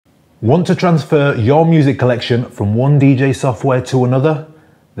Want to transfer your music collection from one DJ software to another?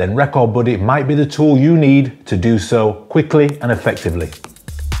 Then Rekord Buddy might be the tool you need to do so quickly and effectively.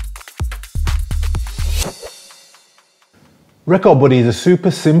 Rekord Buddy is a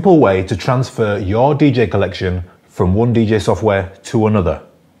super simple way to transfer your DJ collection from one DJ software to another.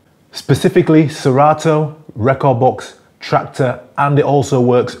 Specifically Serato, Rekordbox Traktor, and it also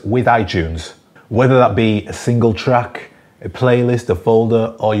works with iTunes. Whether that be a single track, a playlist, a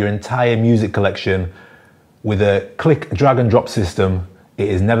folder, or your entire music collection, with a click, drag and drop system, it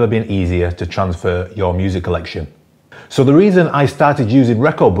has never been easier to transfer your music collection. So the reason I started using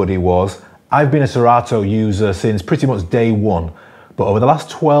Rekord Buddy was I've been a Serato user since pretty much day one, but over the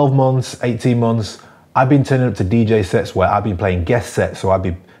last 12 months, 18 months, I've been turning up to DJ sets where I've been playing guest sets, so I've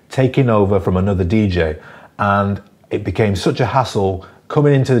been taking over from another DJ, and it became such a hassle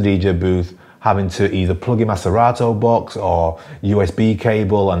coming into the DJ booth, having to either plug in my Serato box or USB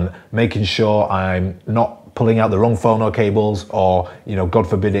cable and making sure I'm not pulling out the wrong phono cables or, God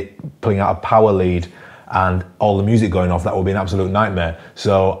forbid it, pulling out a power lead and all the music going off. That would be an absolute nightmare.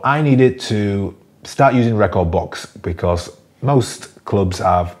 So I needed to start using Rekordbox because most clubs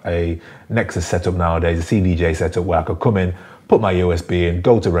have a Nexus setup nowadays, a CDJ setup where I could come in, put my USB in,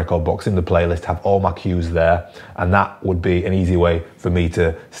 go to Rekordbox in the playlist, have all my cues there, and that would be an easy way for me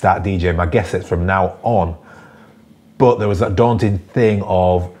to start DJing my guest sets from now on. But there was that daunting thing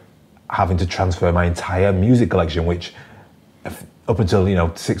of having to transfer my entire music collection, which up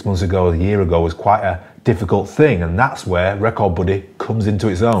until 6 months ago, a year ago, was quite a difficult thing, and that's where Rekord Buddy comes into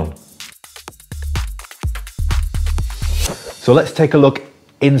its own. So let's take a look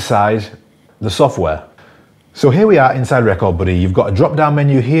inside the software. So here we are inside Rekord Buddy. You've got a drop-down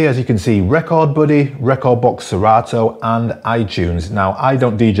menu here, as you can see, Rekord Buddy, Rekordbox Serato, and iTunes. Now, I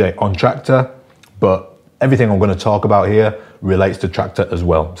don't DJ on Traktor, but everything I'm going to talk about here relates to Traktor as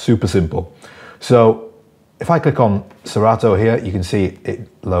well. Super simple. So if I click on Serato here, you can see it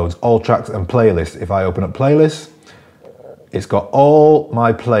loads all tracks and playlists. If I open up playlists, it's got all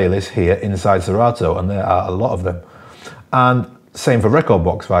my playlists here inside Serato, and there are a lot of them. And same for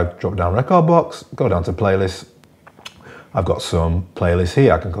Rekordbox. If I drop down Rekordbox, go down to playlists, I've got some playlists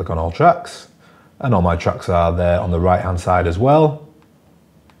here. I can click on all tracks, and all my tracks are there on the right hand side as well.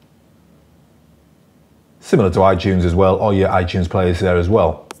 Similar to iTunes as well, all your iTunes playlists there as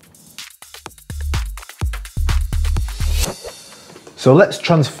well. So let's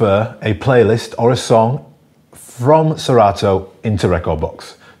transfer a playlist or a song from Serato into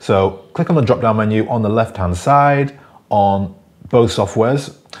Rekordbox. So click on the drop down menu on the left hand side on both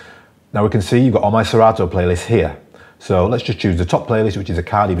softwares. Now we can see you've got all my Serato playlists here. So let's just choose the top playlist, which is a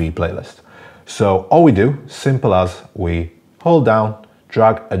Cardi B playlist. So all we do, simple as, we hold down,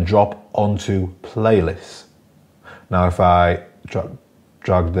 drag and drop onto playlists. Now if I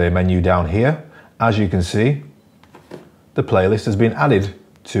drag the menu down here, as you can see, the playlist has been added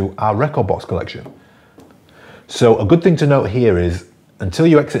to our Rekordbox collection. So a good thing to note here is, until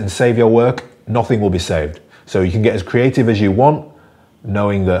you exit and save your work, nothing will be saved. So you can get as creative as you want,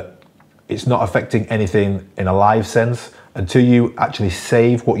 knowing that it's not affecting anything in a live sense. Until you actually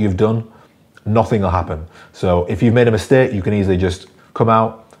save what you've done, nothing will happen. So if you've made a mistake, you can easily just come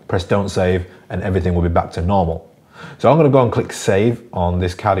out, press don't save, and everything will be back to normal. So I'm going to go and click save on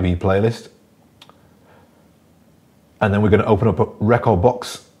this Cardi B playlist. And then we're going to open up a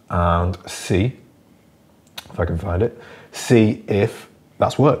Rekordbox and see, if I can find it, see if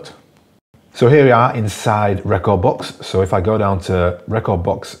that's worked. So here we are inside Rekordbox. So if I go down to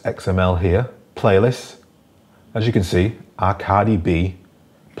Rekordbox XML here, playlists, as you can see, our Cardi B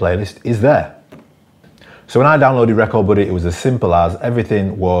playlist is there. So when I downloaded Rekord Buddy, it was as simple as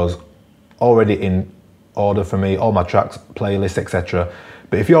everything was already in order for me, all my tracks, playlists, etc.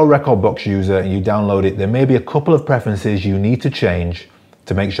 But if you're a Rekordbox user and you download it, there may be a couple of preferences you need to change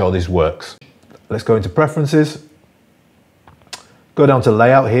to make sure this works. Let's go into preferences. Go down to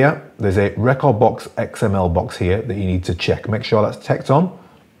layout here. There's a Rekordbox XML box here that you need to check. Make sure that's checked on.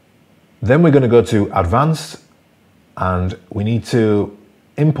 Then we're going to go to advanced, and we need to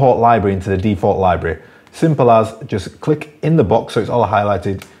import library into the default library. Simple as, just click in the box so it's all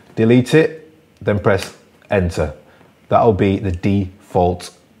highlighted, delete it, then press enter. That'll be the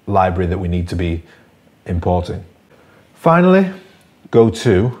default library that we need to be importing. Finally, go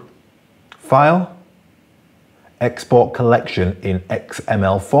to File, Export Collection in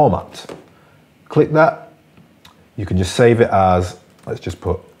XML format. Click that. You can just save it as, let's just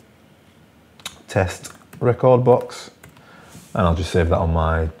put test Rekordbox, and I'll just save that on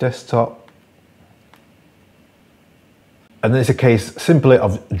my desktop. And then it's a case simply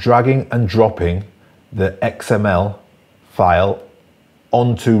of dragging and dropping the XML file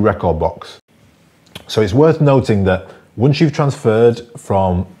onto Rekordbox. So it's worth noting that once you've transferred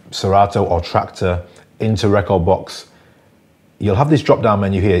from Serato or Traktor into Rekordbox, you'll have this drop down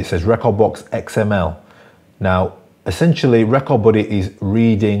menu here. It says Rekordbox XML. Now, essentially, Rekord Buddy is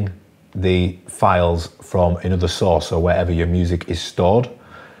reading the files from another source, or wherever your music is stored.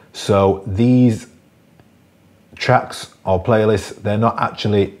 So these tracks or playlists, they're not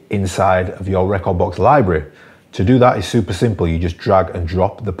actually inside of your Rekordbox library. To do that is super simple. You just drag and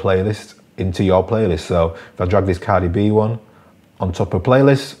drop the playlist into your playlist. So if I drag this Cardi B one on top of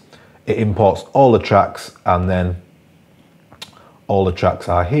playlist, it imports all the tracks, and then all the tracks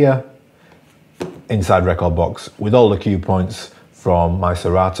are here inside Rekordbox with all the cue points from my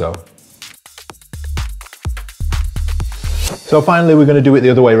Serato. So finally, we're going to do it the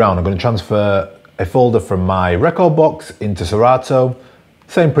other way around. I'm going to transfer a folder from my Rekordbox into Serato.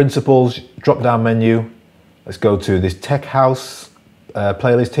 Same principles, drop down menu. Let's go to this Tech House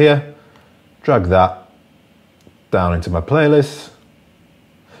playlist here. Drag that down into my playlist.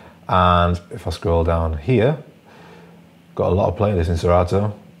 And if I scroll down here, got a lot of playlists in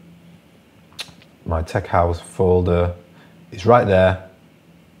Serato. My Tech House folder is right there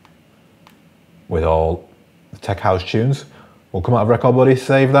with all the Tech House tunes. We'll come out of Rekord Buddy,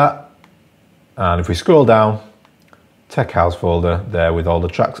 save that. And if we scroll down, Tech House folder there with all the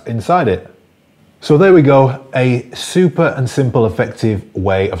tracks inside it. So there we go, a super and simple effective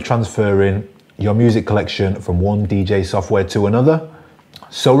way of transferring your music collection from one DJ software to another.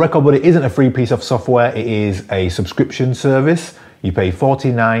 So Rekord Buddy isn't a free piece of software, it is a subscription service. You pay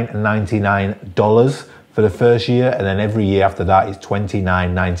 $49.99 for the first year, and then every year after that is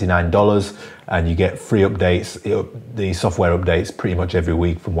 $29.99, and you get free updates. The software updates pretty much every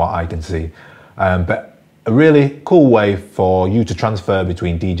week from what I can see. But a really cool way for you to transfer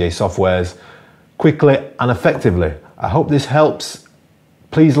between DJ softwares quickly and effectively. I hope this helps.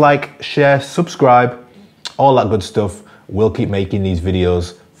 Please like, share, subscribe, all that good stuff. We'll keep making these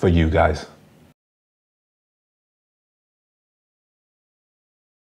videos for you guys.